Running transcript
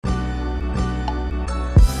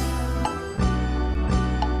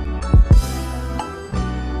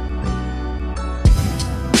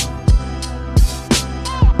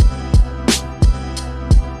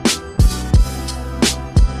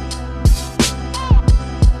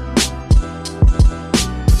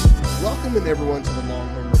Welcome in everyone to the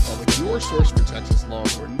Longhorn Republic, your source for Texas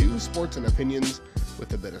Longhorn news, sports, and opinions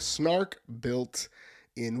with a bit of snark built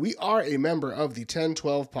in. We are a member of the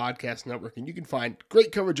 10-12 Podcast Network, and you can find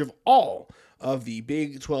great coverage of all of the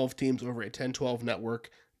Big 12 teams over at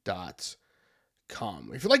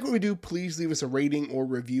 1012network.com. If you like what we do, please leave us a rating or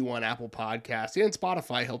review on Apple Podcasts, and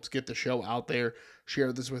Spotify helps get the show out there.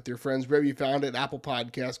 Share this with your friends wherever you found it, Apple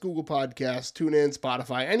Podcasts, Google Podcasts, TuneIn,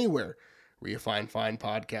 Spotify, anywhere where you find fine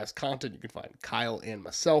podcast content. You can find Kyle and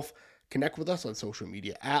myself. Connect with us on social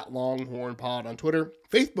media at Longhorn Pod on Twitter,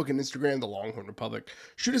 Facebook, and Instagram, The Longhorn Republic.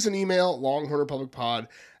 Shoot us an email,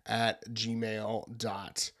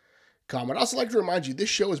 longhornrepublicpod@gmail.com. I'd also like to remind you, this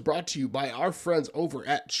show is brought to you by our friends over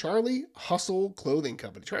at Charlie Hustle Clothing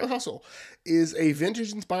Company. Charlie Hustle is a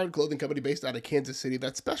vintage-inspired clothing company based out of Kansas City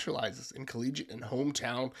that specializes in collegiate and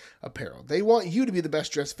hometown apparel. They want you to be the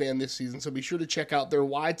best-dressed fan this season, so be sure to check out their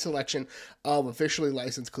wide selection of officially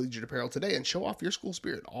licensed collegiate apparel today and show off your school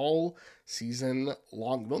spirit all season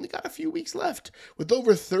long. We've only got a few weeks left. With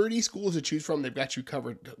over 30 schools to choose from, they've got you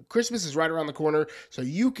covered. Christmas is right around the corner, so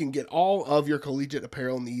you can get all of your collegiate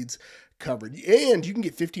apparel needs covered. And you can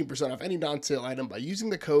get 15% off any non-sale item by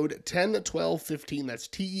using the code 101215. That's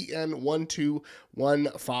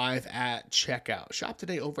TEN1215 at checkout. Shop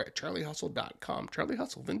today over at charliehustle.com. Charlie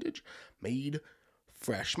Hustle, vintage made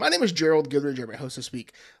fresh. My name is Gerald Goodridge. I'm your host to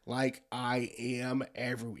speak like I am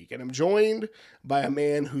every week. And I'm joined by a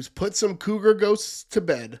man who's put some Cougar ghosts to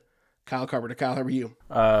bed, Kyle Carpenter. Kyle, how are you?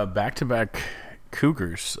 Back-to-back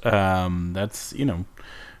Cougars.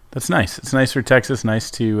 That's nice. It's nice for Texas.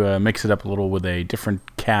 Nice to mix it up a little with a different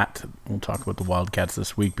cat. We'll talk about the Wildcats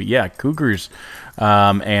this week. But yeah, Cougars,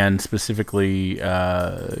 and specifically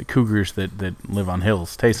Cougars that live on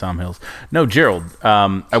hills, Taysom Hills. No, Gerald,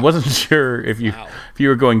 I wasn't sure if you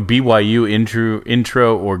were going BYU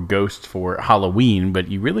intro or Ghost for Halloween, but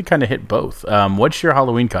you really kind of hit both. What's your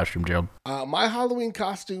Halloween costume, Gerald? My Halloween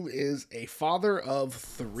costume is a father of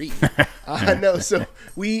three. So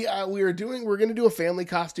we're going to do a family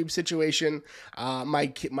costume situation.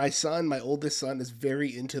 My oldest son is very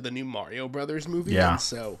into the new Mario Brothers movie. Yeah. And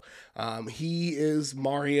so he is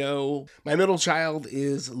Mario. My middle child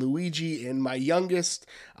is Luigi, and my youngest,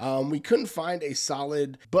 we couldn't find a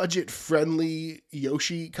solid budget-friendly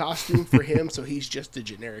Yoshi costume for him, so he's just a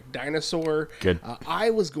generic dinosaur. Good.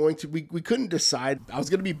 We couldn't decide. I was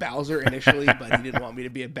going to be Bowser initially, but he didn't want me to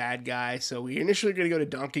be a bad guy, so we initially going to go to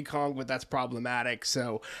Donkey Kong, but that's problematic.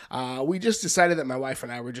 So we just decided that my wife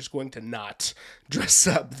and I were just going to not dress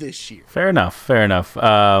up this year. Fair enough.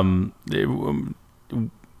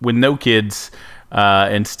 With no kids,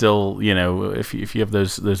 and still, if you have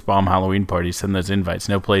those bomb Halloween parties, send those invites.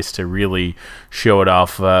 No place to really show it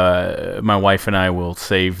off. My wife and I will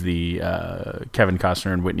save the Kevin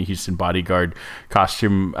Costner and Whitney Houston bodyguard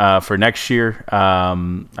costume for next year.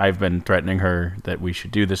 I've been threatening her that we should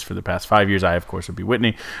do this for the past 5 years. I, of course, would be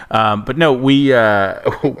Whitney. But no, we have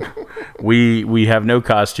no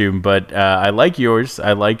costume. But I like yours.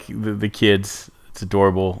 I like the kids. It's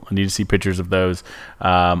adorable. I need to see pictures of those.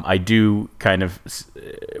 I do kind of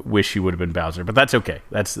wish you would have been Bowser, but that's okay.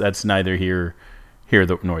 That's neither here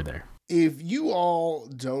nor there. If you all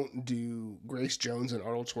don't do Grace Jones and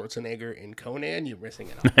Arnold Schwarzenegger in Conan, you're missing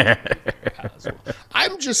it.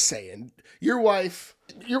 I'm just saying, your wife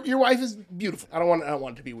is beautiful. I don't want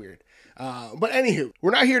it to be weird. But anywho,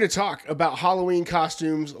 we're not here to talk about Halloween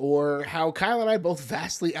costumes or how Kyle and I both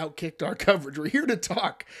vastly outkicked our coverage. We're here to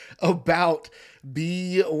talk about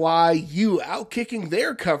BYU outkicking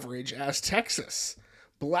their coverage as Texas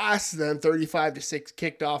blasts them 35-6,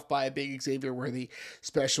 kicked off by a big Xavier Worthy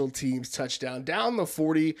special teams touchdown down the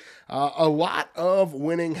 40. A lot of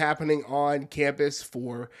winning happening on campus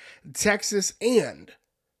for Texas, and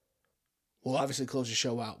we'll obviously close the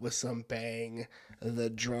show out with some Bang the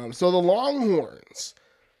Drum. So the Longhorns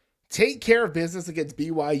take care of business against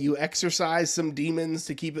BYU, exercise some demons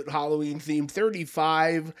to keep it Halloween themed,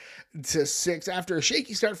 35-6. After a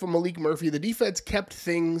shaky start from Malik Murphy, the defense kept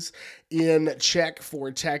things in check for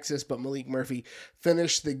Texas, but Malik Murphy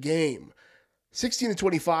finished the game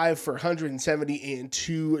 16-25 for 170 and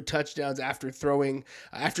 2 touchdowns after starting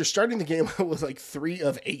the game with like 3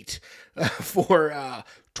 of 8 for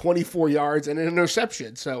 24 yards and an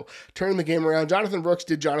interception. So turned the game around. Jonathan Brooks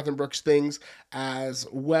did Jonathan Brooks things as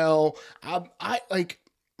well.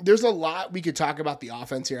 There's a lot we could talk about the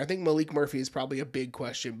offense here. I think Malik Murphy is probably a big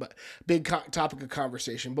question, but big topic of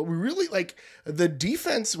conversation. But we really the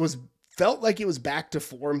defense was felt like it was back to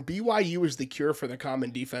form. BYU is the cure for the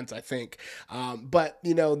common defense, I think. But,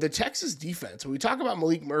 the Texas defense, when we talk about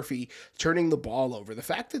Malik Murphy turning the ball over, the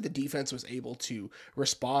fact that the defense was able to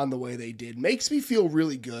respond the way they did makes me feel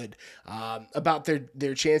really good about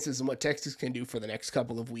their chances and what Texas can do for the next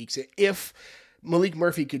couple of weeks. If Malik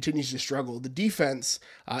Murphy continues to struggle, the defense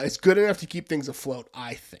is good enough to keep things afloat,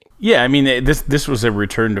 I think. Yeah, I mean, this was a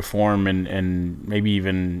return to form and maybe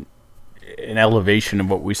even an elevation of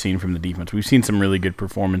what we've seen from the defense. We've seen some really good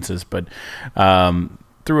performances, but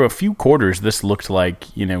through a few quarters, this looked like,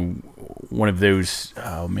 one of those,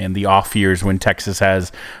 the off years when Texas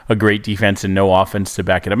has a great defense and no offense to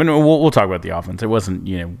back it up. And we'll talk about the offense. It wasn't,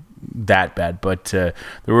 that bad, but there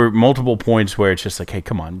were multiple points where it's just like, hey,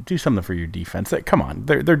 come on, do something for your defense. Come on,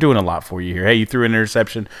 they're doing a lot for you here. Hey, you threw an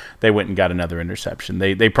interception, they went and got another interception.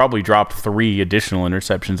 They probably dropped 3 additional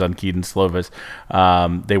interceptions on Keaton Slovis.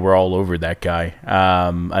 They were all over that guy.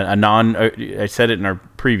 I said it in our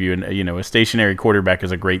preview, and a stationary quarterback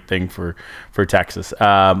is a great thing for Texas.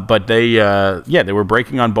 But they were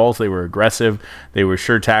breaking on balls. They were aggressive. They were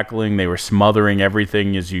sure tackling. They were smothering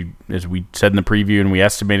everything, as we said in the preview, and we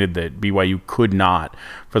estimated that BYU could not,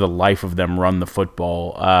 for the life of them, run the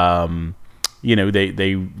football.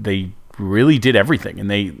 They really did everything,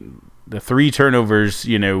 and the 3 turnovers,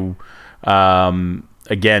 again,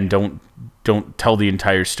 don't tell the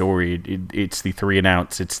entire story. It's the 3 and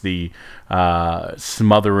outs. It's the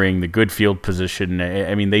smothering, the good field position.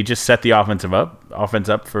 I mean, they just set the offense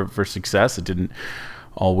up for success. It didn't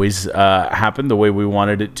always happen the way we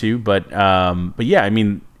wanted it to, but yeah, I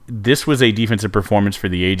mean, this was a defensive performance for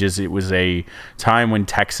the ages. It was a time when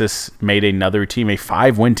Texas made another team, a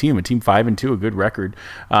 5-win team, a team 5-2, a good record,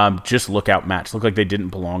 just look outmatched. Looked like they didn't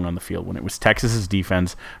belong on the field. When it was Texas's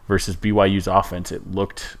defense versus BYU's offense, it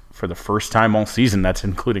looked, for the first time all season, that's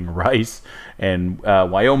including Rice and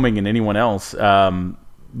Wyoming and anyone else,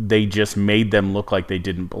 they just made them look like they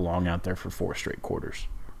didn't belong out there for 4 straight quarters.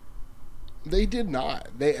 They did not.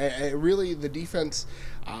 The defense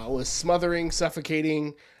was smothering,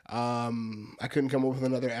 suffocating. I couldn't come up with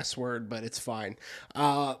another S word, but it's fine.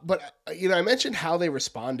 But I mentioned how they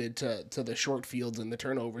responded to the short fields and the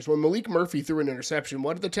turnovers. When Malik Murphy threw an interception,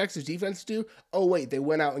 what did the Texas defense do? Oh, wait, they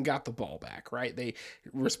went out and got the ball back, right? They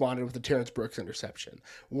responded with the Terrence Brooks interception.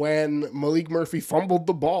 When Malik Murphy fumbled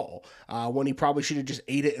the ball, when he probably should have just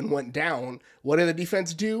ate it and went down, what did the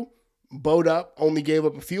defense do? Bowed up, only gave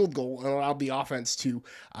up a field goal, and allowed the offense to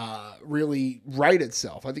really right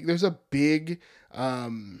itself. I think there's a big...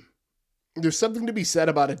 there's something to be said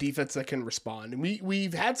about a defense that can respond. And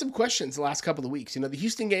we've had some questions the last couple of weeks. The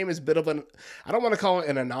Houston game is a bit of I don't want to call it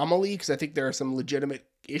an anomaly, because I think there are some legitimate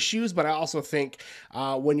issues, but I also think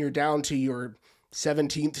when you're down to your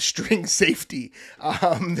 17th string safety,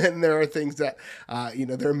 then there are things that,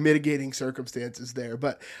 there are mitigating circumstances there.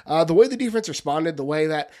 But the way the defense responded, the way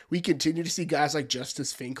that we continue to see guys like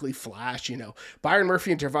Justice Finkley flash, Byron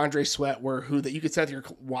Murphy and Tervondre Sweat were who that you could set your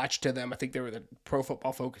watch to them. I think they were the Pro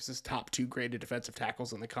Football Focus's top 2 graded defensive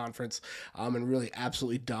tackles in the conference, and really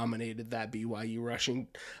absolutely dominated that BYU rushing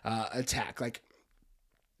attack. Like,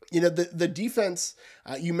 the defense,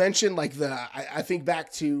 you mentioned, like I think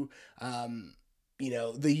back to,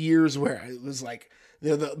 the years where it was like,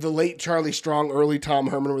 the late Charlie Strong, early Tom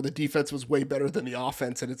Herman, where the defense was way better than the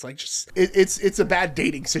offense, and it's like it's a bad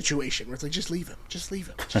dating situation where it's like, just leave him,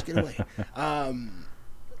 just get away.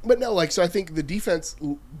 But no, so I think the defense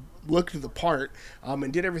looked the part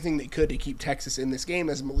and did everything they could to keep Texas in this game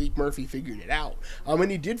as Malik Murphy figured it out.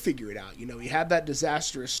 And he did figure it out. He had that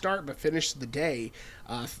disastrous start, but finished the day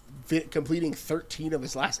completing 13 of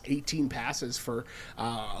his last 18 passes for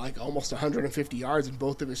almost 150 yards in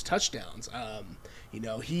both of his touchdowns.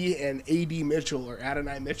 He and A.D. Mitchell, or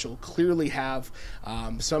Adonai Mitchell, clearly have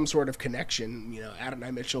some sort of connection.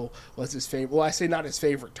 Adonai Mitchell was his favorite. Well, I say not his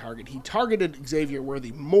favorite target. He targeted Xavier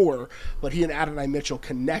Worthy more, but he and Adonai Mitchell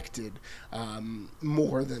connected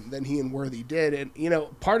more than he and Worthy did.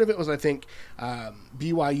 And, part of it was, I think,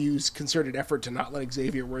 BYU's concerted effort to not let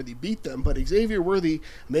Xavier Worthy beat them, but Xavier Worthy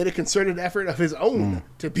made a concerted effort of his own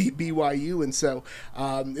to beat BYU. And so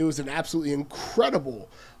it was an absolutely incredible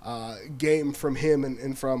game from him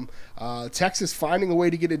and from Texas finding a way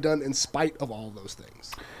to get it done in spite of all of those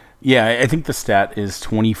things. Yeah, I think the stat is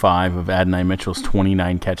 25 of Adonai Mitchell's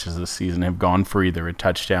 29 catches this season have gone for either a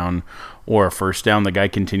touchdown or a first down. The guy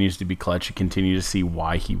continues to be clutch. You continue to see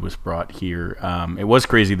why he was brought here. It was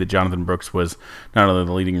crazy that Jonathan Brooks was not only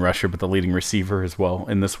the leading rusher, but the leading receiver as well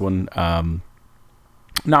in this one.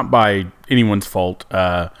 Not by anyone's fault.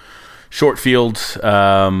 Short fields,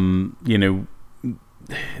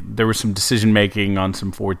 there was some decision making on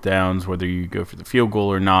some fourth downs, whether you go for the field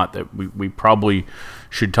goal or not, that we probably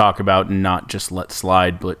should talk about and not just let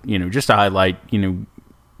slide. But, just to highlight,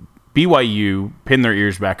 BYU pinned their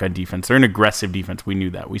ears back on defense. They're an aggressive defense. We knew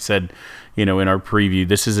that. We said, in our preview,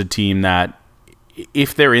 this is a team that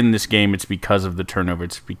if they're in this game, it's because of the turnover.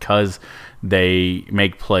 It's because they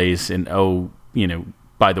make plays and,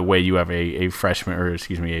 by the way, you have a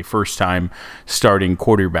first-time starting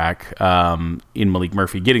quarterback in Malik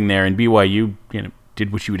Murphy getting there, and BYU,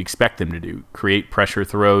 did what you would expect them to do: create pressure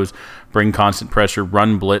throws, bring constant pressure,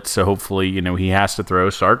 run blitz. So hopefully, he has to throw.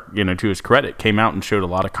 Sark, to his credit, came out and showed a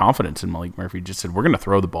lot of confidence in Malik Murphy. Just said, we're going to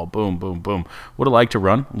throw the ball. Boom, boom, boom. Would have liked to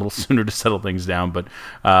run a little sooner to settle things down. But,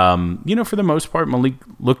 for the most part, Malik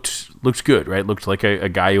looked good, right? Looked like a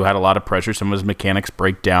guy who had a lot of pressure. Some of his mechanics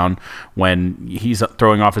break down when he's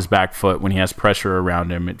throwing off his back foot, when he has pressure around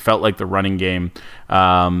him. It felt like the running game,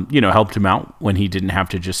 helped him out when he didn't have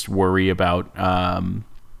to just worry about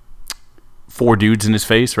four dudes in his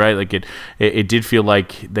face, right? Like it did feel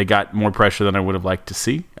like they got more pressure than I would have liked to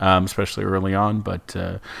see, especially early on. But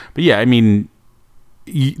yeah, I mean,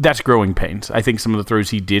 that's growing pains. I think some of the throws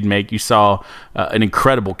he did make, you saw an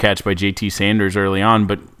incredible catch by JT Sanders early on,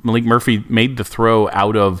 but Malik Murphy made the throw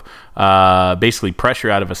out of basically pressure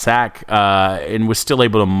out of a sack and was still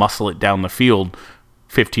able to muscle it down the field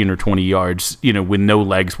 15 or 20 yards, with no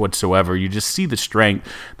legs whatsoever. You just see the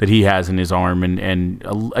strength that he has in his arm, and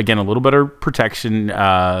again, a little better protection,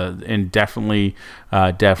 and definitely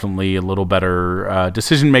a little better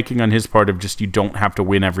decision-making on his part of just, you don't have to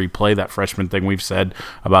win every play. That freshman thing we've said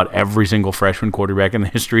about every single freshman quarterback in the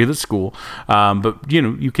history of the school. But,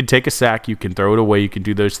 you can take a sack, you can throw it away, you can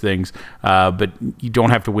do those things, but you don't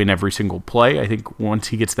have to win every single play. I think once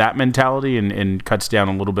he gets that mentality and cuts down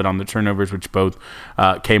a little bit on the turnovers, which both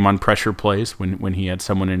came on pressure plays when he had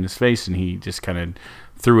someone in his face and he just kind of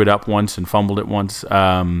threw it up once and fumbled it once.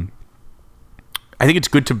 I think it's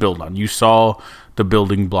good to build on. You saw the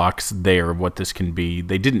building blocks there of what this can be.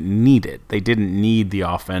 They didn't need it. They didn't need the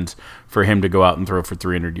offense for him to go out and throw for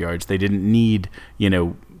 300 yards. They didn't need,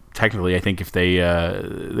 technically, I think if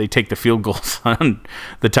they take the field goals on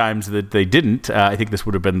the times that they didn't, I think this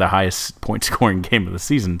would have been the highest point scoring game of the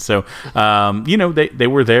season. So, they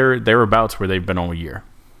were thereabouts where they've been all year.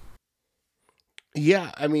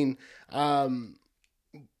 Yeah, I mean,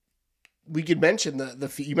 we could mention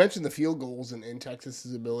you mentioned the field goals and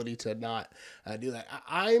Texas's ability to not do that.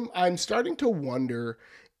 I'm starting to wonder.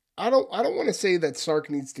 I don't want to say that Sark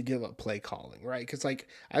needs to give up play calling, right? Because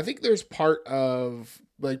I think there's part of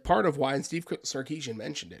why, and Steve Sarkisian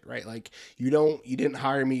mentioned it, right? Like you didn't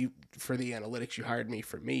hire me for the analytics, you hired me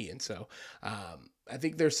for me, and so I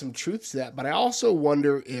think there's some truth to that. But I also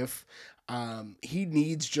wonder if he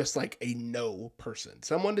needs just like a no person,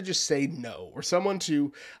 someone to just say no, or someone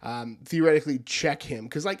to theoretically check him.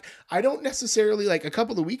 Because I don't necessarily, a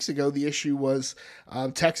couple of weeks ago, the issue was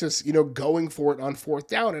Texas, going for it on fourth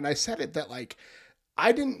down. And I said it that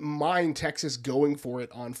I didn't mind Texas going for it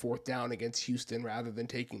on fourth down against Houston rather than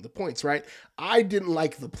taking the points, right? I didn't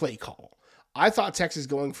like the play call. I thought Texas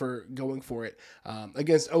going for it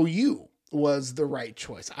against OU was the right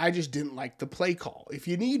choice. I just didn't like the play call. If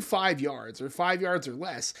you need 5 yards or 5 yards or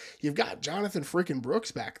less, you've got Jonathan freaking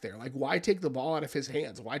Brooks back there. Why take the ball out of his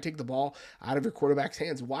hands? Why take the ball out of your quarterback's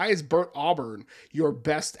hands? Why is Burt Auburn your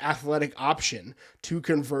best athletic option to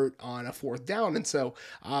convert on a fourth down? And so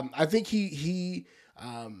I think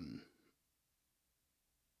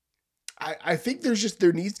I think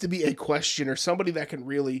there needs to be a question or somebody that can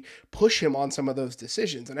really push him on some of those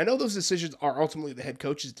decisions. And I know those decisions are ultimately the head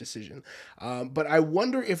coach's decision, but I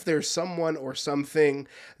wonder if there's someone or something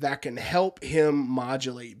that can help him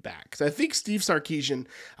modulate back. Because I think Steve Sarkisian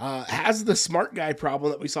has the smart guy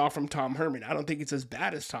problem that we saw from Tom Herman. I don't think it's as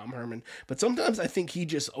bad as Tom Herman, but sometimes I think he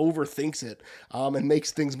just overthinks it and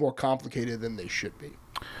makes things more complicated than they should be.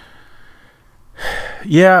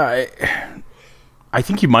 Yeah, I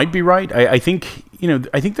think you might be right. I think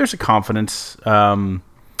there's a confidence. A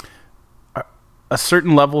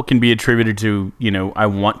certain level can be attributed to, I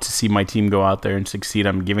want to see my team go out there and succeed.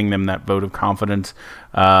 I'm giving them that vote of confidence.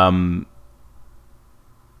 But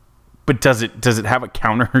does it have a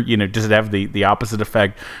counter? Does it have the opposite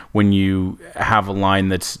effect when you have a line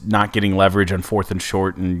that's not getting leverage on fourth and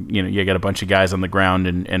short, and you got a bunch of guys on the ground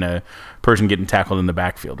and a person getting tackled in the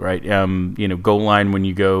backfield, right? Goal line when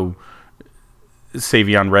you go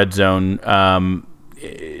Savion red zone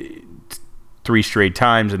 3 straight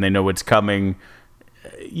times and they know it's coming.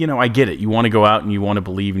 I get it. You want to go out and you want to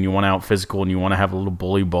believe and you want to out physical and you want to have a little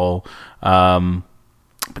bully ball.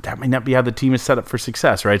 but that might not be how the team is set up for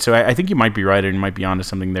success, right? So I think you might be right, and you might be onto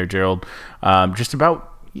something there, Gerald. Just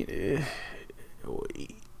about,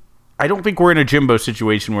 I don't think we're in a Jimbo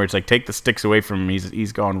situation where it's like take the sticks away from him,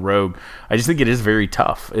 he's gone rogue. I just think it is very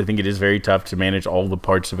tough. I think it is very tough to manage all the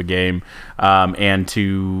parts of a game, and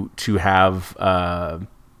to have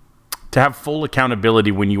full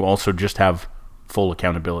accountability when you also just have full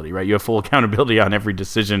accountability, right? You have full accountability on every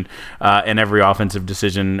decision and every offensive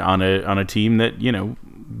decision on a team that,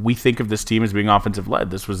 we think of this team as being offensive led.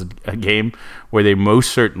 This was a game where they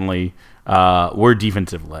most certainly were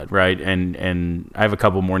defensive led, right? And I have a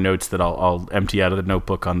couple more notes that I'll empty out of the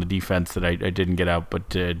notebook on the defense that I didn't get out.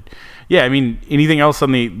 But anything else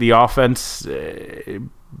on the offense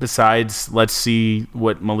besides let's see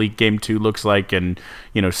what Malik game 2 looks like, and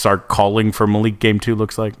Sark calling for Malik game 2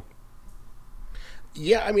 looks like?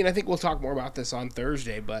 Yeah, I think we'll talk more about this on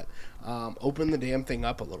Thursday, but open the damn thing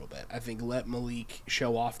up a little bit. I think let Malik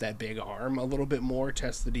show off that big arm a little bit more,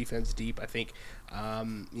 test the defense deep. I think,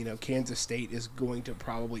 Kansas State is going to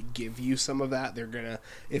probably give you some of that. They're going to,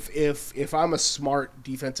 if I'm a smart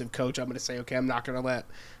defensive coach, I'm going to say, okay, I'm not going to let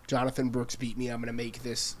Jonathan Brooks beat me. I'm going to make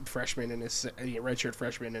this freshman and his redshirt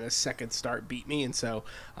freshman in his second start beat me. And so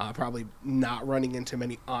probably not running into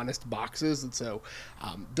many honest boxes. And so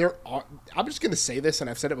I'm just going to say this, and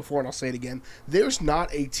I've said it before and I'll say it again. There's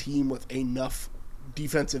not a team with enough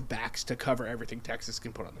defensive backs to cover everything Texas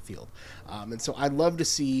can put on the field. And so I'd love to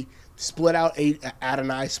see split out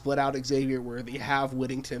Adonai, split out Xavier Worthy, have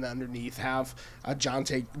Whittington underneath, have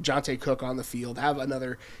Jonte Cook on the field, have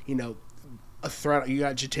another, a threat. You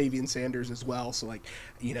got Jatavian Sanders as well. So,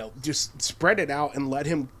 just spread it out and let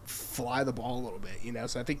him fly the ball a little bit,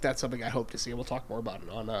 So I think that's something I hope to see. We'll talk more about it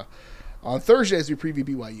on Thursday as we preview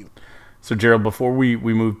BYU. So, Gerald, before we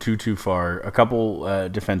move too far, a couple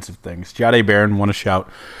defensive things. Jahdae Barron, want to shout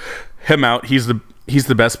him out. He's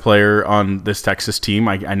the best player on this Texas team.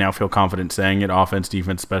 I now feel confident saying it. Offense,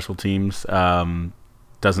 defense, special teams,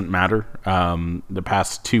 doesn't matter. The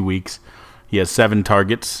past 2 weeks, he has 7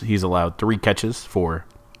 targets. He's allowed 3 catches for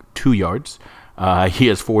 2 yards. He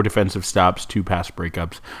has 4 defensive stops, 2 pass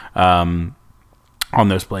breakups on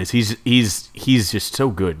those plays. He's just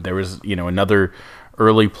so good. There was another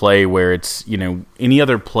early play where it's any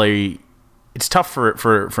other play. It's tough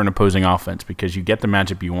for an opposing offense because you get the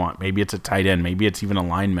matchup you want. Maybe it's a tight end. Maybe it's even a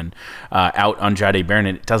lineman out on Jahdae Barron,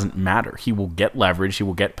 and it doesn't matter. He will get leverage. He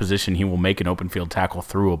will get position. He will make an open field tackle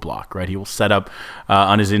through a block, right? He will set up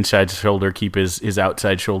on his inside shoulder, keep his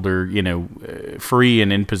outside shoulder, free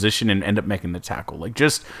and in position, and end up making the tackle.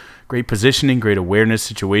 Just great positioning, great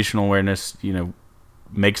awareness, situational awareness,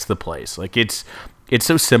 makes the plays. It's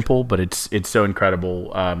so simple, but it's so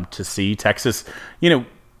incredible to see. Texas,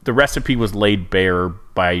 the recipe was laid bare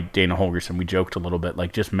by Dana Holgorsen. We joked a little bit,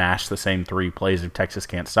 just mash the same 3 plays if Texas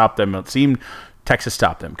can't stop them. It seemed Texas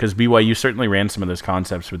stopped them because BYU certainly ran some of those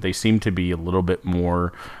concepts, but they seem to be a little bit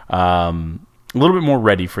more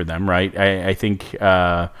ready for them, right? I think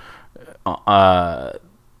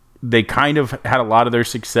they kind of had a lot of their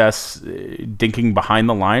success dinking behind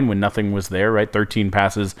the line when nothing was there, right? 13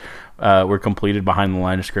 passes were completed behind the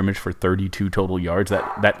line of scrimmage for 32 total yards.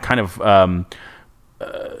 That kind of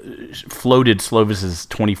floated Slovis's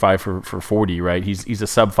 25 for 40, right? He's a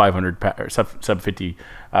sub 500 sub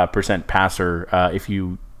 50% passer. If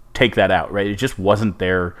you take that out, right, it just wasn't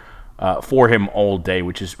there for him all day,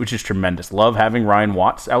 which is tremendous. Love having Ryan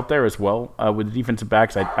Watts out there as well with the defensive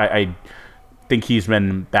backs. I think he's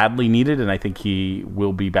been badly needed, and I think he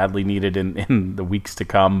will be badly needed in the weeks to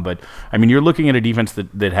come. But you're looking at a defense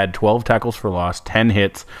that had 12 tackles for loss, 10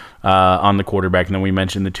 hits on the quarterback, and then we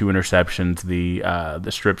mentioned the 2 interceptions,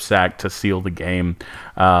 the strip sack to seal the game.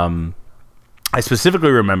 I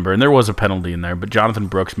specifically remember, and there was a penalty in there, but Jonathan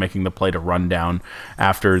Brooks making the play to run down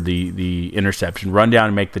after the interception, run down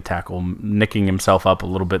and make the tackle, nicking himself up a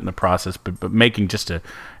little bit in the process, but making just an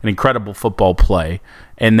incredible football play.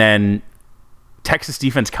 And then Texas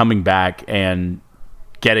defense coming back and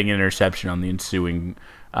getting an interception on the ensuing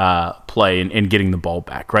play and getting the ball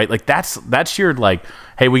back, right? That's your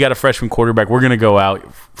hey, we got a freshman quarterback. We're gonna go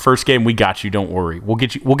out first game. We got you. Don't worry. We'll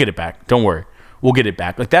get it back. Don't worry. We'll get it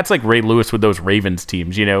back. That's like Ray Lewis with those Ravens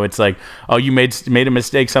teams. It's oh, you made a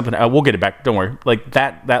mistake. Something. We'll get it back. Don't worry.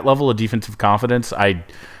 That level of defensive confidence. I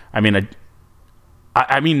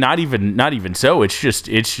mean, not even so. It's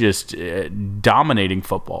just dominating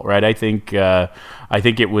football, right? I think the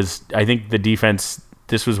defense.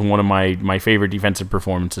 This was one of my favorite defensive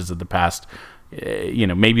performances of the past,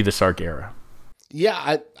 maybe the Sark era.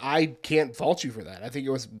 Yeah, I can't fault you for that. I think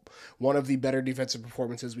it was one of the better defensive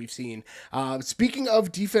performances we've seen. Speaking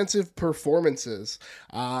of defensive performances,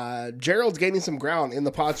 Gerald's gaining some ground in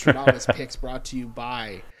the Pod Stradamus picks brought to you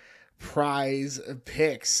by Prize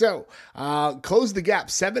Picks. So, close the gap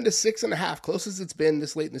 7 to 6.5, closest it's been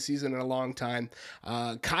this late in the season in a long time.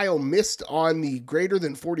 Kyle missed on the greater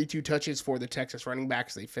than 42 touches for the Texas running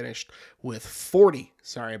backs. They finished with 40.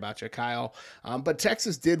 Sorry about you, Kyle. But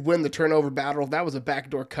Texas did win the turnover battle. That was a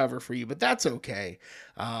backdoor cover for you, but that's okay.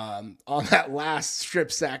 On that last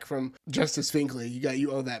strip sack from Justice Finkley,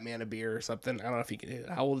 you owe that man a beer or something. I don't know if he can.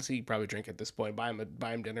 How old is he? Probably drink at this point. Buy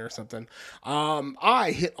him dinner or something.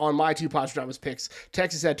 I hit on my two Postradamus picks.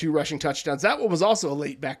 Texas had 2 rushing touchdowns. That one was also a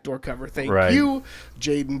late backdoor cover. Thank you,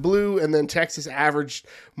 Jaden Blue. And then Texas averaged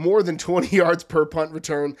more than 20 yards per punt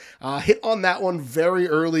return. Hit on that one very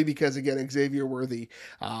early because, again, Xavier Worthy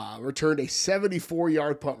returned a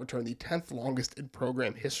 74-yard punt return, the 10th longest in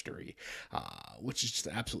program history, which is just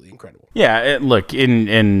absolutely incredible. Yeah, look,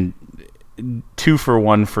 in 2 for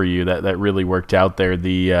 1 for you. That really worked out there.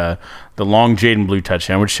 The long Jaden Blue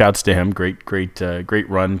touchdown, which shouts to him. Great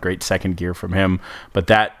run, great second gear from him. But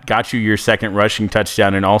that got you your second rushing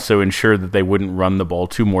touchdown and also ensured that they wouldn't run the ball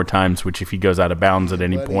 2 more times, which if he goes out of bounds at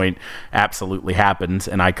any point, absolutely happens.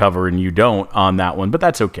 And I cover and you don't on that one, but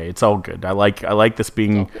that's okay. It's all good. I like this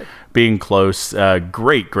being close.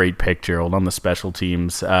 Great pick, Gerald, on the special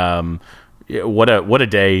teams. What a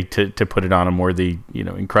day to put it on a worthy,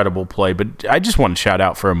 incredible play. But I just want to shout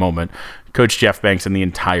out for a moment Coach Jeff Banks and the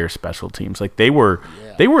entire special teams. Like they were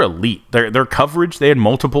elite. Their coverage, they had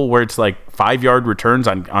multiple where it's like 5-yard returns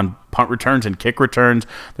on punt returns and kick returns.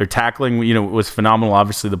 Their tackling, was phenomenal.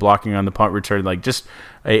 Obviously the blocking on the punt return, like just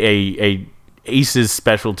a Aces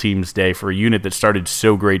special teams day for a unit that started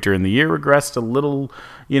so great during the year, regressed a little,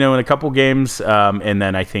 in a couple games. And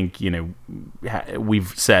then I think, we've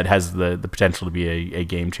said has the potential to be a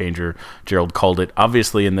game changer. Gerald called it.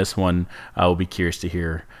 Obviously in this one, we'll be curious to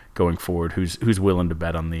hear going forward who's willing to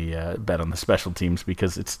bet on the special teams,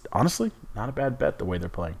 because it's honestly not a bad bet the way they're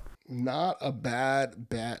playing. Not a bad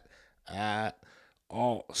bet at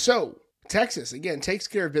all. So Texas, again, takes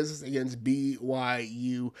care of business against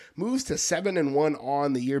BYU, moves to 7-1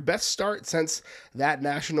 on the year. Best start since that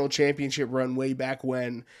national championship run way back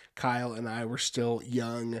when Kyle and I were still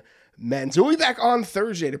young men. So we'll be back on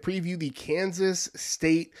Thursday to preview the Kansas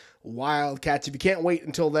State Wildcats. If you can't wait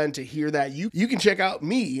until then to hear that, you can check out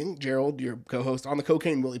me, Gerald, your co-host, on the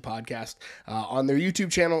Cocaine Willie podcast, on their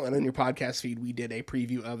YouTube channel and on your podcast feed. We did a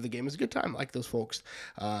preview of the game. It was a good time. I like those folks.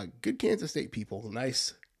 Good Kansas State people.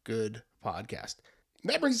 Nice, good podcast.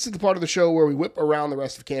 That brings us to the part of the show where we whip around the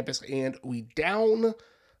rest of campus and we down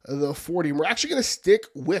the 40. We're actually going to stick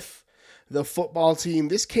with the football team.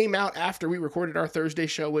 This came out after we recorded our Thursday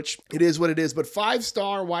show, which it is what it is, but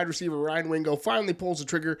 5-star wide receiver Ryan Wingo finally pulls the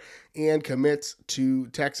trigger and commits to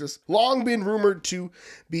Texas. Long been rumored to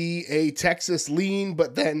be a Texas lean,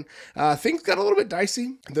 but then things got a little bit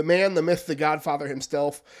dicey. The man, the myth, the Godfather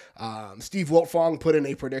himself, Steve Wiltfong, put in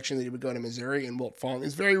a prediction that he would go to Missouri, and Wiltfong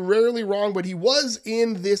is very rarely wrong, but he was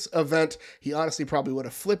in this event. He honestly probably would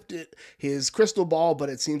have flipped his crystal ball, but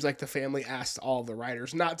it seems like the family asked all the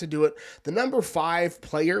writers not to do it. The number 5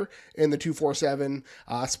 player in the 247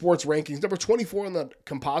 sports rankings, number 24 in the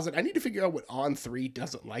composite. I need to figure out what On3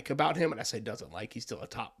 doesn't like about him. And I say doesn't like, he's still a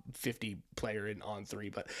top 50 player in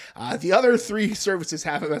On3. But the other 3 services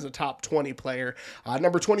have him as a top 20 player.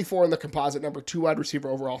 Number 24 in the composite, number 2 wide receiver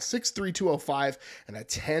overall, 6'3", 205, and a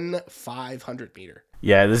 10,500 meter.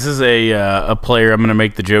 Yeah, this is a player. I'm going to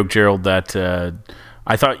make the joke, Gerald, that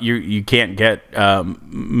I thought you can't get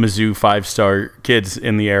Mizzou 5-star kids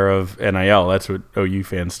in the era of NIL. That's what OU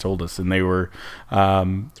fans told us, and they were.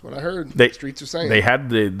 That's what I heard. The streets are saying they had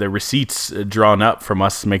the receipts drawn up from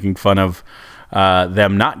us making fun of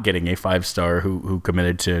them not getting a 5-star who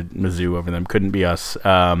committed to Mizzou over them. Couldn't be us.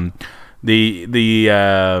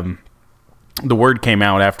 The word came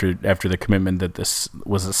out after the commitment that this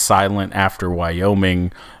was a silent after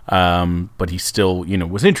Wyoming, but he still,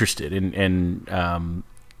 was interested. And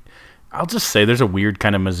I'll just say there's a weird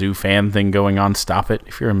kind of Mizzou fan thing going on. Stop it.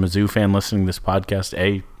 If you're a Mizzou fan listening to this podcast,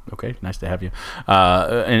 A, okay, nice to have you.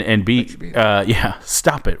 And B,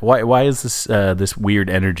 stop it. Why is this weird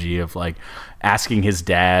energy of like asking his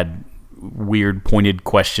dad weird pointed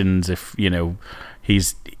questions if,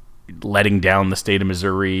 he's letting down the state of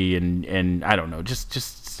Missouri and I don't know, just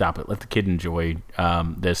stop it. Let the kid enjoy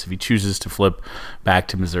this. If he chooses to flip back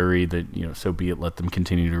to Missouri, that so be it. Let them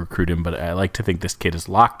continue to recruit him. But I like to think this kid is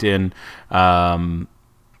locked in.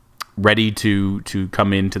 ready to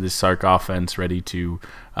come into this Sark offense, ready to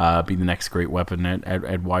be the next great weapon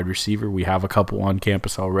at wide receiver. We have a couple on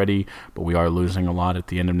campus already, but we are losing a lot at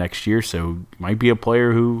the end of next year, so might be a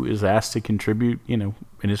player who is asked to contribute,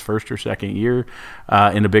 in his first or second year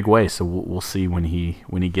in a big way. So we'll see when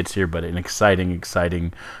he gets here, but an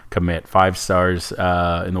exciting commit. 5 stars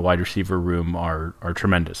in the wide receiver room are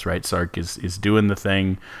tremendous, right? Sark is doing the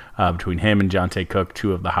thing between him and Jonte Cook,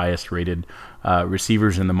 2 of the highest rated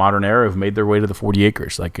receivers in the modern era, have made their way to the 40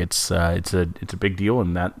 acres. Like it's a big deal,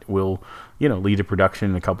 and that will lead to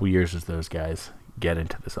production in a couple years as those guys get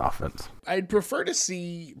into this offense. I'd prefer to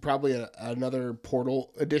see probably another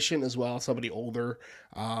portal addition as well, somebody older.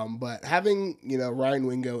 But having Ryan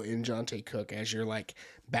Wingo and Jonte Cook as your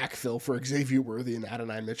backfill for Xavier Worthy and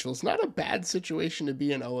Adonai Mitchell is not a bad situation to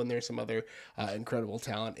be in. Oh, and there's some other incredible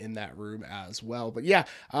talent in that room as well. But yeah,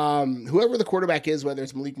 whoever the quarterback is, whether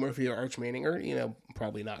it's Malik Murphy or Arch Manning, or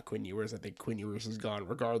probably not Quinn Ewers. I think Quinn Ewers is gone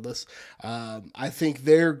regardless. I think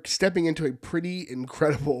they're stepping into a pretty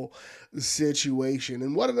incredible situation.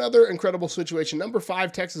 And what another incredible situation. Number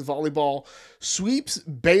 5, Texas volleyball sweeps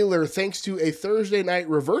Baylor thanks to a Thursday night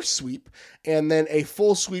reverse sweep and then a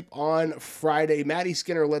full sweep on Friday. Maddie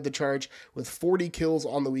Skinner led the charge with 40 kills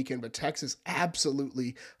on the weekend, but Texas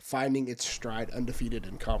absolutely finding its stride, undefeated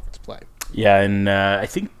in conference play. Yeah, and I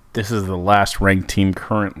think this is the last ranked team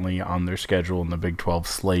currently on their schedule in the Big 12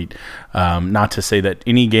 slate. Not to say that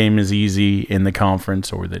any game is easy in the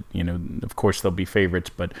conference or that, of course they'll be favorites,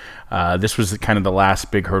 but this was kind of the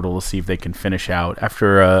last big hurdle to see if they can finish out.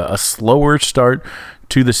 After a slower start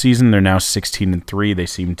to the season, they're now 16-3. They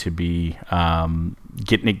seem to be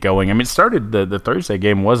getting it going. I mean, it started the Thursday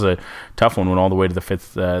game was a tough one, went all the way to the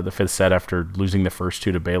fifth set after losing the first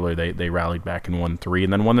 2 to Baylor. They rallied back and won 3,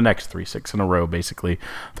 and then won the next 3, 6 in a row, basically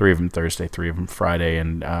 3 of them Thursday, 3 of them Friday,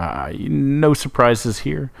 and no surprises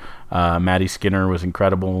here. Maddie Skinner was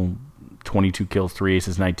incredible. 22 kills, 3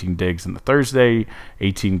 aces, 19 digs on the Thursday,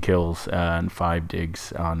 18 kills and 5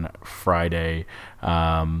 digs on Friday.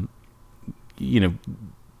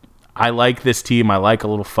 I like this team. I like a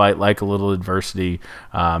little fight, like a little adversity.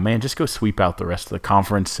 Man, just go sweep out the rest of the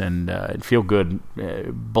conference and feel good,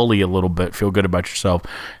 bully a little bit, feel good about yourself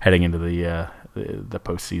heading into the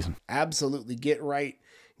postseason. Absolutely. Get right,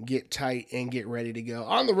 get tight, and get ready to go.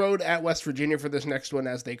 On the road at West Virginia for this next one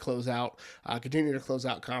as they continue to close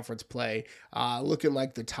out conference play. Looking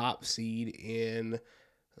like the top seed in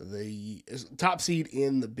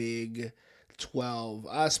the Big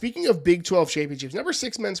 12. Speaking of Big 12 championships, number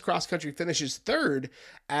 6 men's cross country finishes 3rd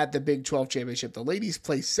at the Big 12 championship. The ladies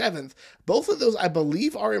play 7th. Both of those, I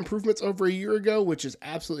believe, are improvements over a year ago, which is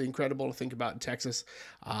absolutely incredible to think about. Texas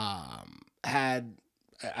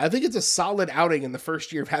I think it's a solid outing in the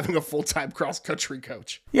first year of having a full-time cross-country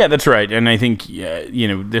coach. Yeah, that's right. And I think,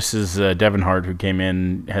 this is Devin Hart, who came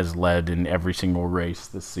in, has led in every single race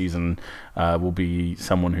this season, will be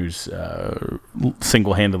someone who's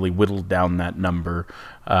single-handedly whittled down that number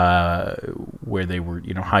where they were,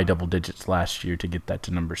 high double digits last year to get that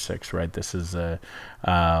to number 6, right? This is a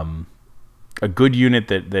good unit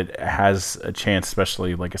that has a chance,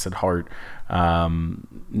 especially, like I said, Hart,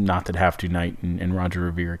 not that Have to Knight and Roger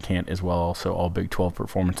Rivera can't as well. Also, all Big 12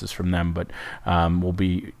 performances from them, but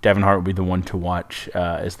Devin Hart will be the one to watch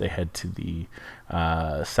as they head to the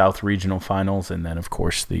South Regional Finals, and then, of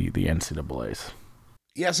course, the NCAAs.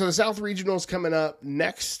 Yeah, so the South Regionals coming up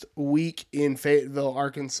next week in Fayetteville,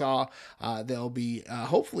 Arkansas. They'll be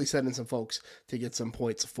hopefully sending some folks to get some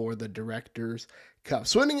points for the Directors' Cup.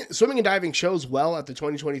 Swimming and diving shows well at the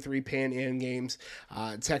 2023 Pan Am Games.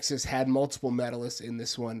 Texas had multiple medalists in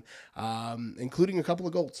this one, including a couple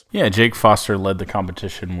of golds. Yeah, Jake Foster led the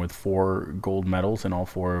competition with 4 gold medals in all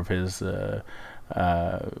 4 of his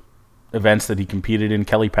events that he competed in.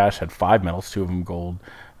 Kelly Pash had 5 medals, 2 of them gold.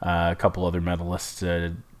 A couple other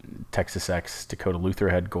medalists, Texas X, Dakota Luther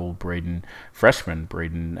had gold. Freshman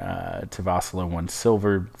Braden Tavasila won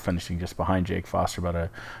silver, finishing just behind Jake Foster. About a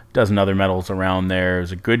dozen other medals around there. It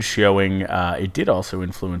was a good showing. It did also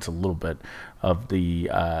influence a little bit of the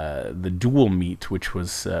dual meet, which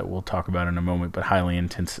was, we'll talk about in a moment, but highly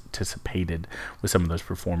anticipated with some of those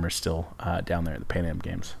performers still down there at the Pan Am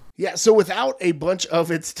Games. Yeah, so without a bunch of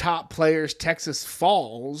its top players, Texas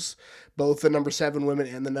falls both the number 7 women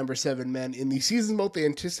and the number 7 men in the season. Both the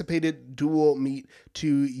anticipated dual meet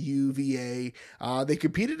to UVA. They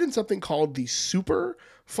competed in something called the Super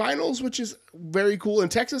Finals, which is very cool.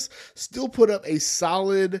 And Texas still put up a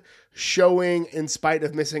solid showing in spite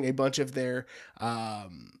of missing a bunch of their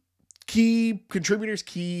key contributors,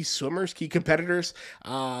 key swimmers, key competitors.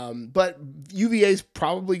 But UVA is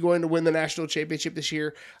probably going to win the national championship this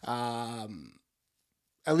year.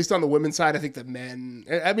 At least on the women's side, I think the men.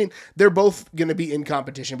 I mean, they're both going to be in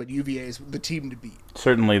competition, but UVA is the team to beat.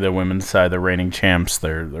 Certainly, the women's side, the reigning champs,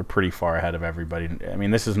 they're pretty far ahead of everybody. I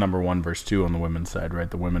mean, this is number 1 versus 2 on the women's side,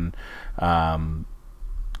 right? The women,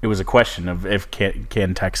 it was a question of if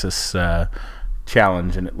can Texas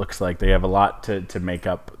challenge, and it looks like they have a lot to make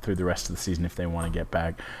up through the rest of the season if they want to get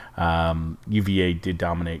back. UVA did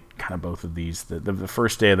dominate kind of both of these. The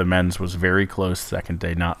first day of the men's was very close, second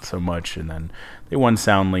day not so much, and then they won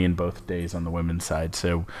soundly in both days on the women's side.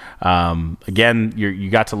 So again, you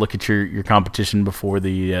got to look at your competition before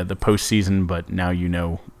the postseason, but now you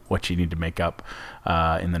know what you need to make up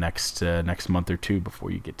in the next month or two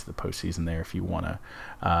before you get to the postseason there. If you want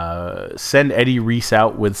to send Eddie Reese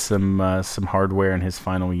out with some hardware in his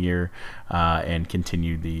final year and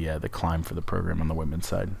continue the climb for the program on the women's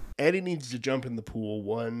side. Eddie needs to jump in the pool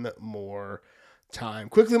one more time.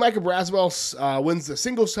 Quickly, Micah Braswell wins the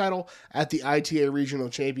singles title at the ITA Regional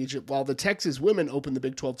Championship, while the Texas women opened the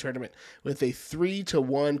Big 12 tournament with a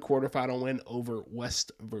 3-1 quarterfinal win over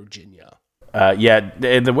West Virginia.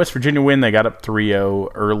 The West Virginia win, they got up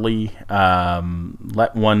 3-0 early,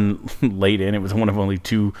 let one late in. It was one of only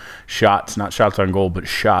 2 shots, not shots on goal, but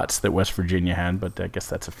shots that West Virginia had, but I guess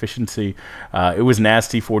that's efficiency. It was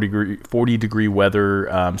nasty, 40-degree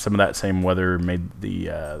weather. Some of that same weather made the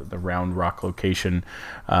Round Rock location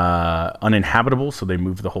uninhabitable, so they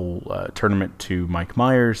moved the whole tournament to Mike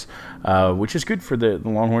Myers, which is good for the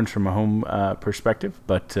Longhorns from a home perspective,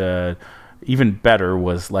 but even better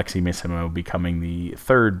was Lexi Missimo becoming the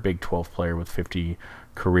 3rd Big 12 player with 50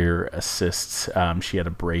 career assists. She had a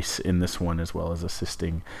brace in this one as well as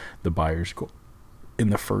assisting the Byers goal in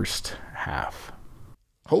the first half.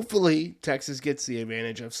 Hopefully, Texas gets the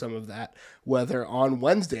advantage of some of that weather on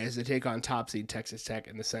Wednesday as they take on top seed Texas Tech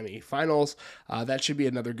in the semifinals. That should be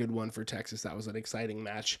another good one for Texas. That was an exciting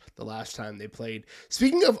match the last time they played.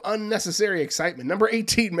 Speaking of unnecessary excitement, number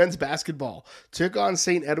 18 men's basketball took on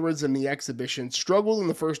St. Edwards in the exhibition. Struggled in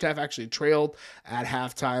the first half, actually trailed at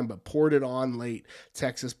halftime, but poured it on late.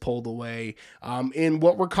 Texas pulled away in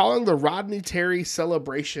what we're calling the Rodney Terry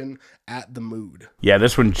celebration at the Mood. Yeah,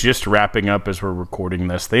 this one just wrapping up as we're recording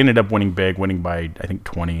this. They ended up winning big, winning by, I think,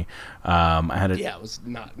 20. I had it. Yeah, it was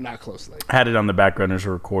not close. I had it on the background as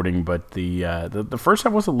we're recording, but the first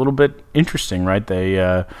half was a little bit interesting, right?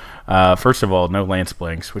 They first of all, no Lance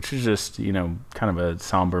Blanks, which is just kind of a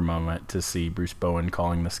somber moment to see Bruce Bowen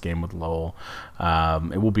calling this game with Lowell.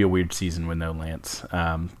 It will be a weird season with no Lance.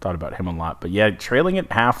 Thought about him a lot, but yeah, trailing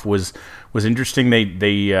at half was interesting.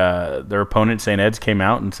 Their opponent St. Ed's came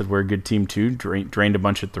out and said we're a good team too. Drained a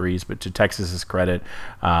bunch of threes, but to Texas's credit,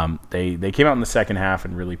 they came out in the second half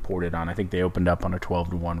and really poured it on. I think they opened up on a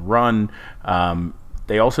 12-1 run.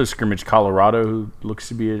 They also scrimmaged Colorado, who looks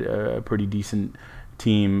to be a pretty decent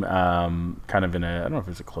team, kind of in I don't know if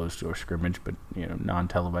it's a closed-door scrimmage, but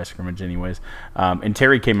non-televised scrimmage anyways. And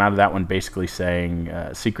Terry came out of that one basically saying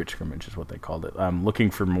secret scrimmage is what they called it, looking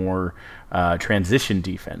for more transition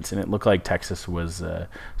defense. And it looked like Texas was,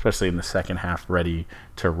 especially in the second half, ready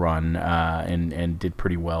to run and did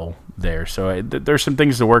pretty well there. So there's some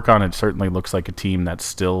things to work on. It certainly looks like a team that's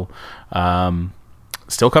still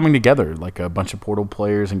coming together, like a bunch of portal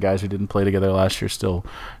players and guys who didn't play together last year still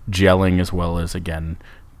gelling, as well as, again,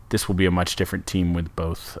 this will be a much different team with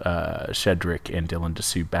both Shedrick and Dylan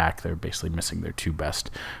Dessou back. They're basically missing their 2 best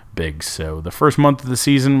bigs. So the first month of the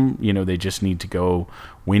season, they just need to go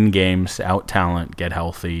win games, out talent, get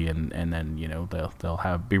healthy, and then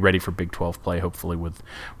they'll be ready for Big 12 play, hopefully with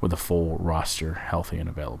a full roster healthy and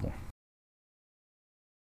available.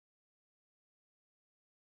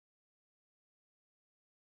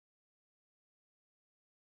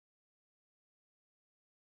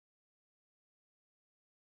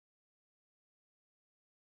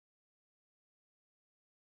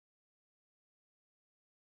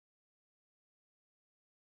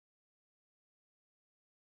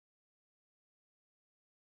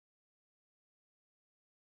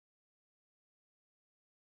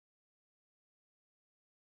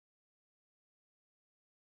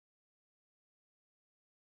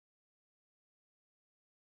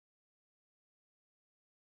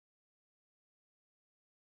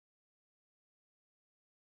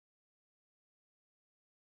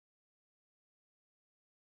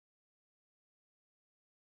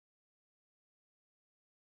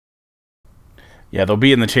 Yeah, they'll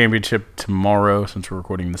be in the championship tomorrow. Since we're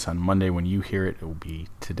recording this on Monday, when you hear it, it will be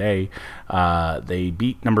today. They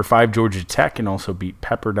beat number 5 Georgia Tech and also beat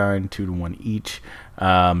Pepperdine 2-1 each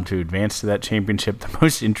to advance to that championship. The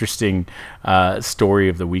most interesting story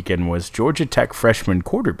of the weekend was Georgia Tech freshman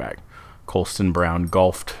quarterback Colston Brown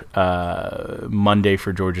golfed Monday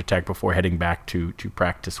for Georgia Tech before heading back to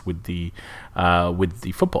practice with the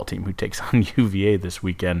football team who takes on UVA this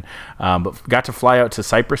weekend. But got to fly out to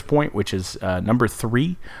Cypress Point, which is number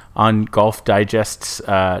 3 on Golf Digest's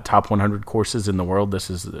top 100 courses in the world. This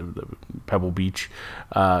is the Pebble Beach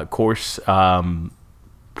course.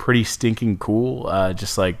 Pretty stinking cool.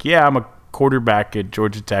 Just like, yeah, I'm a quarterback at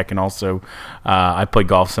Georgia Tech, and also I play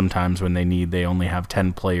golf sometimes when they only have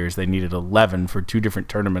 10 players. They needed 11 for 2 different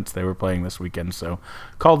tournaments they were playing this weekend, so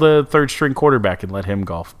call the third string quarterback and let him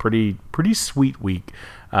golf. Pretty sweet week.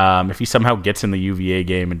 If he somehow gets in the UVA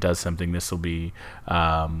game and does something, this will be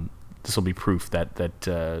proof that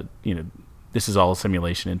this is all a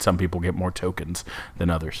simulation, and some people get more tokens than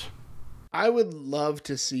others. I would love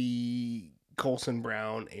to see Colson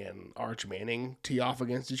Brown and Arch Manning tee off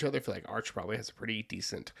against each other. I feel like Arch probably has a pretty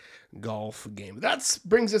decent golf game. That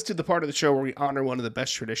brings us to the part of the show where we honor one of the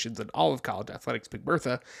best traditions in all of college athletics, Big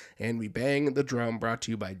Bertha, and we bang the drum, brought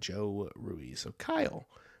to you by Joe Ruiz. So, Kyle,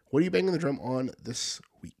 what are you banging the drum on this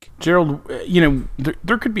week? Gerald,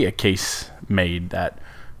 there could be a case made that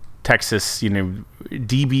Texas,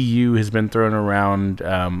 DBU has been thrown around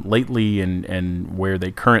lately, and where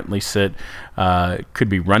they currently sit could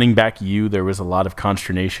be running back U. There was a lot of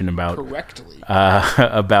consternation about a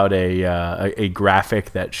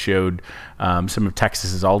graphic that showed some of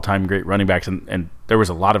Texas's all-time great running backs, and there was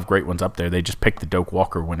a lot of great ones up there. They just picked the Doak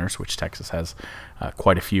Walker winners, which Texas has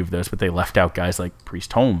quite a few of those, but they left out guys like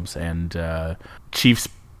Priest Holmes and Chiefs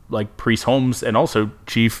like Priest Holmes, and also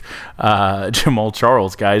Chief Jamal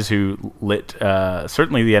Charles, guys who lit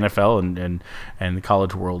certainly the NFL and the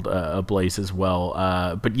college world ablaze as well.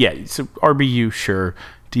 But yeah, so RBU, sure,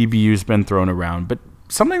 DBU's been thrown around, but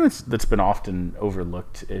something that's been often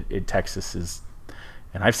overlooked in Texas is,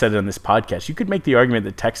 and I've said it on this podcast, you could make the argument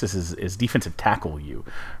that Texas is defensive tackle U,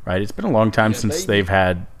 right? It's been a long time since they've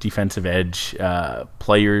had defensive edge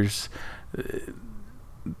players.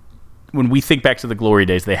 When we think back to the glory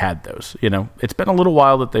days, they had those. It's been a little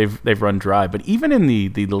while that they've run dry. But even in the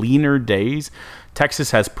leaner days,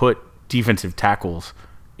 Texas has put defensive tackles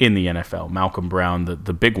in the NFL. Malcolm Brown,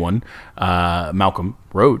 the big one. Malcolm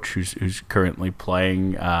Roach, who's currently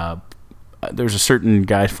playing. There's a certain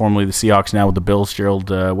guy formerly the Seahawks, now with the Bills, Gerald.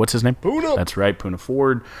 What's his name? Poona. That's right, Poona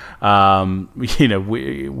Ford.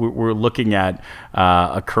 We're looking at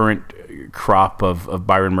a current crop of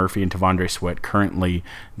Byron Murphy and Tavondre Sweat, currently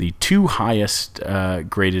the 2 highest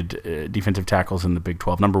graded defensive tackles in the Big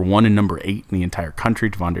 12, number 1 and number 8 in the entire country.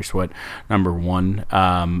 Tavondre Sweat, number 1,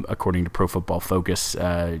 according to Pro Football Focus.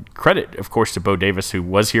 Credit, of course, to Bo Davis, who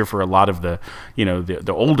was here for a lot of the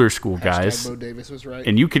older school guys. Bo Davis was right,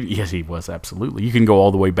 and yes, he was, absolutely. You can go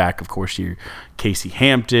all the way back, of course, to your Casey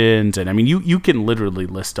Hamptons, and I mean, you can literally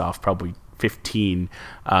list off probably 15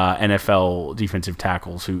 NFL defensive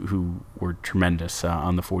tackles who were tremendous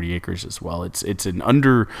on the 40 acres as well. It's an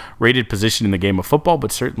underrated position in the game of football,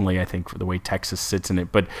 but certainly I think for the way Texas sits in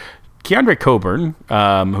it. But Keandre Coburn,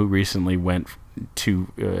 who recently went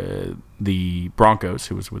to the Broncos,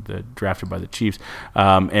 who was drafted by the Chiefs,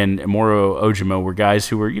 and Moro Ojimo were guys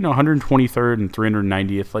who were 123rd and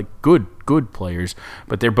 390th, like good players,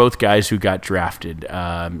 but they're both guys who got drafted,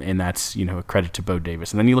 and that's a credit to Bo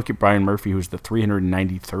Davis. And then you look at Brian Murphy, who's the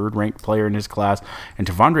 393rd ranked player in his class, and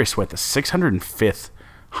Tavondre Sweat, the 605th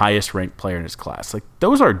highest ranked player in his class. Like,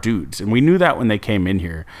 those are dudes, and we knew that when they came in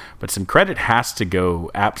here, but some credit has to go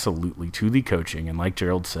absolutely to the coaching. And like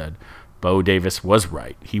Gerald said, Bo Davis was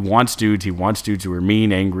right. He wants dudes who are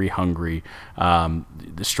mean, angry, hungry. The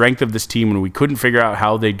strength of this team, when we couldn't figure out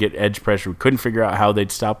how they'd get edge pressure, we couldn't figure out how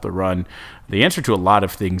they'd stop the run, the answer to a lot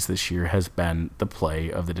of things this year has been the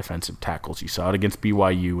play of the defensive tackles. You saw it against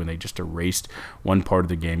BYU when they just erased one part of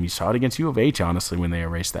the game. You saw it against U of H, honestly, when they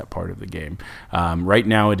erased that part of the game. Right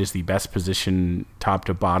now, it is the best position top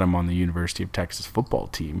to bottom on the University of Texas football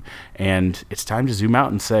team, and it's time to zoom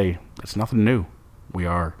out and say, it's nothing new. We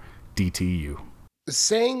are DTU.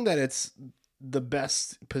 Saying that it's the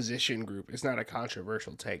best position group is not a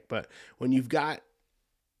controversial take, but when you've got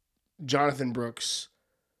Jonathan Brooks,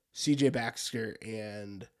 CJ Baxter,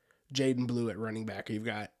 and Jaden Blue at running back, you've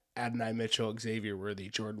got Adonai Mitchell, Xavier Worthy,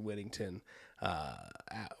 Jordan Whittington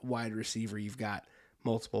at wide receiver, you've got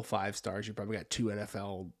multiple 5-stars, you probably got 2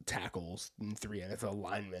 NFL tackles and 3 NFL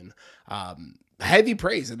linemen. Heavy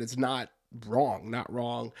praise, and it's not wrong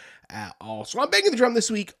at all. So I'm banging the drum this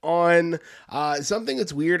week on something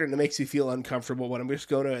that's weird and it makes me feel uncomfortable, but I'm just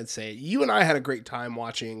going to say you and I had a great time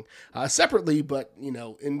watching separately, but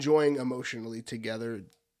enjoying emotionally together,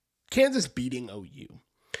 Kansas beating OU.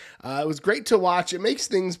 It was great to watch. It makes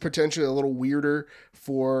things potentially a little weirder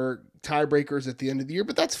for tiebreakers at the end of the year,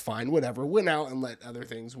 but that's fine. Whatever. Win out and let other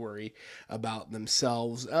things worry about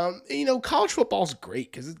themselves. College football is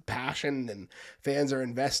great because it's passion and fans are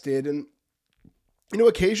invested. And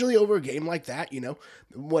occasionally over a game like that,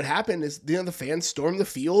 what happened is, the fans storm the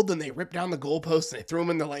field and they rip down the goalposts and they throw them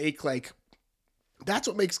in the lake. Like, that's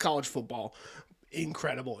what makes college football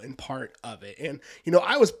incredible and part of it. And,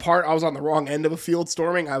 I was on the wrong end of a field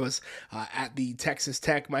storming. I was at the Texas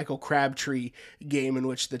Tech Michael Crabtree game in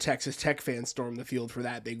which the Texas Tech fans stormed the field for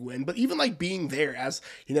that big win. But even like being there as,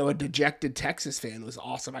 a dejected Texas fan was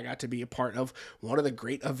awesome. I got to be a part of one of the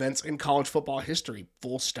great events in college football history,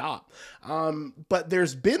 full stop. But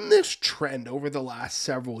there's been this trend over the last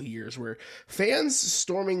several years where fans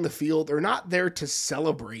storming the field are not there to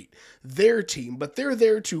celebrate their team, but they're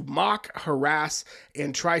there to mock, harass,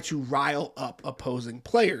 and try to rile up opposing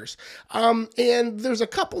players. And there's a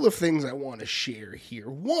couple of things I want to share here.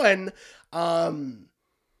 One,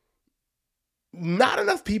 not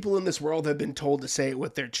enough people in this world have been told to say it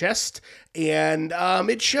with their chest, and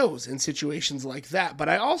it shows in situations like that. But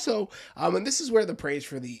I also, and this is where the praise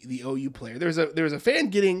for the OU player, there's a fan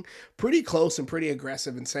getting pretty close and pretty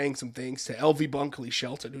aggressive and saying some things to LV Bunkley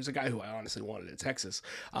Shelton, who's a guy who I honestly wanted at Texas,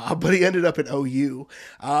 but he ended up at OU,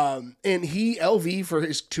 and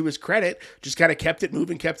LV, to his credit, just kind of kept it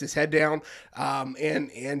moving, kept his head down,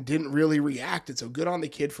 and didn't really react. And so good on the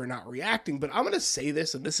kid for not reacting. But I'm going to say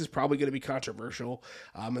this, and this is probably going to be controversial.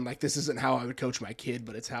 And like, this isn't how I would coach my kid,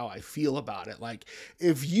 but it's how I feel about it. Like,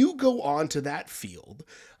 if you go onto that field,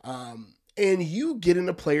 and you get in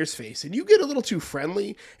a player's face and you get a little too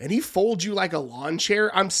friendly and he folds you like a lawn chair,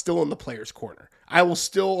 I'm still in the player's corner. I will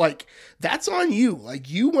still, like, that's on you. Like,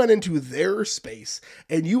 you went into their space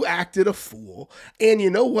and you acted a fool. And you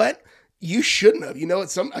know what? You shouldn't have. The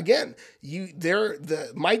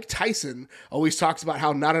Mike Tyson always talks about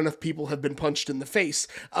how not enough people have been punched in the face.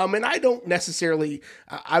 And I don't necessarily,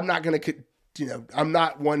 I'm not going to, I'm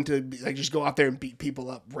not one to like just go out there and beat people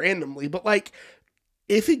up randomly, but like,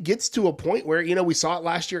 if it gets to a point where, we saw it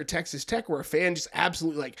last year at Texas Tech where a fan just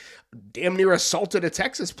absolutely like damn near assaulted a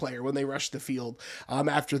Texas player when they rushed the field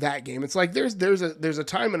after that game. It's like there's a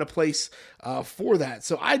time and a place for that.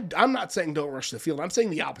 So I'm not saying don't rush the field. I'm saying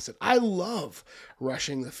the opposite. I love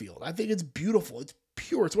rushing the field. I think it's beautiful. It's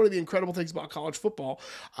pure. It's one of the incredible things about college football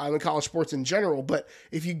and college sports in general. But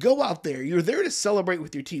if you go out there, you're there to celebrate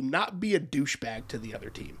with your team, not be a douchebag to the other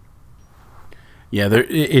team. Yeah,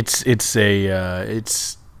 it's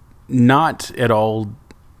not at all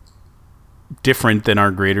different than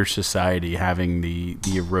our greater society having the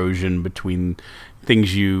erosion between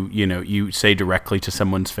things you say directly to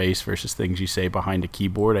someone's face versus things you say behind a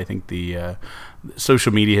keyboard. I think the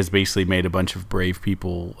social media has basically made a bunch of brave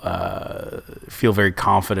people feel very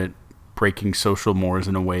confident breaking social mores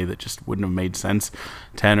in a way that just wouldn't have made sense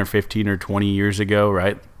 10 or 15 or 20 years ago,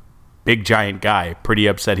 right? Big giant guy, pretty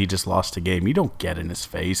upset he just lost a game. You don't get in his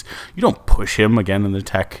face. You don't push him. Again, in the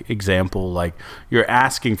Tech example, like, you're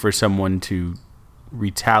asking for someone to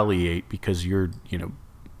retaliate because you're,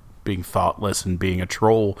 being thoughtless and being a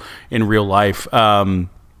troll in real life. You're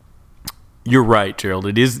right, Gerald.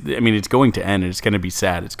 It is. I mean, it's going to end, and it's going to be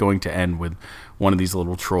sad. It's going to end with one of these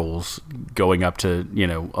little trolls going up to,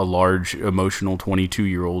 a large, emotional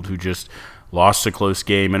 22-year-old who just lost a close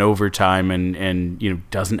game in overtime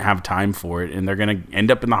and doesn't have time for it, and they're going to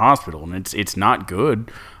end up in the hospital, and it's not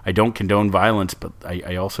good. I don't condone violence, but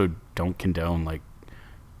I also don't condone, like,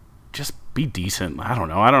 just be decent. I don't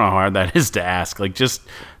know how hard that is to ask. Like, just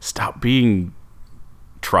stop being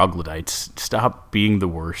troglodytes. Stop being the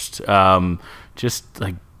worst. Just,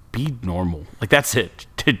 like, be normal. Like, that's it.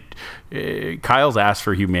 Kyle's asked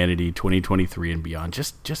for humanity 2023 and beyond.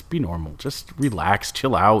 Just be normal. Just relax,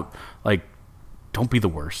 chill out. Like, don't be the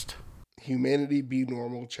worst. Humanity, be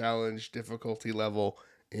normal, challenge, difficulty level,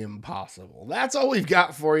 impossible. That's all we've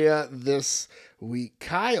got for you this week.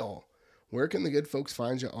 Kyle, where can the good folks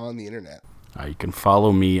find you on the internet? You can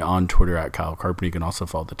follow me on Twitter at Kyle Carpenter. You can also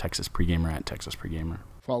follow the Texas Pregamer at Texas Pregamer.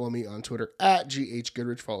 Follow me on Twitter at GH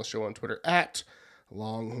Goodrich. Follow the show on Twitter at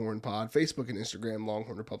Longhorn Pod. Facebook and Instagram,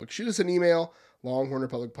 Longhorn Republic. Shoot us an email,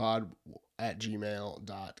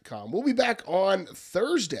 longhornrepublicpod@gmail.com. We'll be back on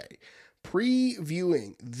Thursday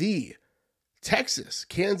previewing the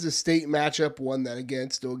Texas-Kansas State matchup, one that,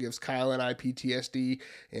 again, still gives Kyle and I PTSD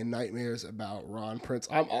and nightmares about Ron Prince.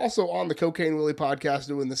 I'm also on the Cocaine Willie podcast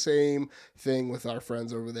doing the same thing with our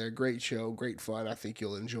friends over there. Great show, great fun. I think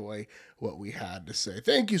you'll enjoy what we had to say.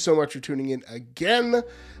 Thank you so much for tuning in again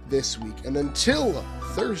this week. And until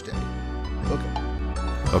Thursday, hook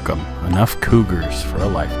 'em. Enough Cougars for a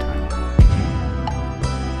lifetime.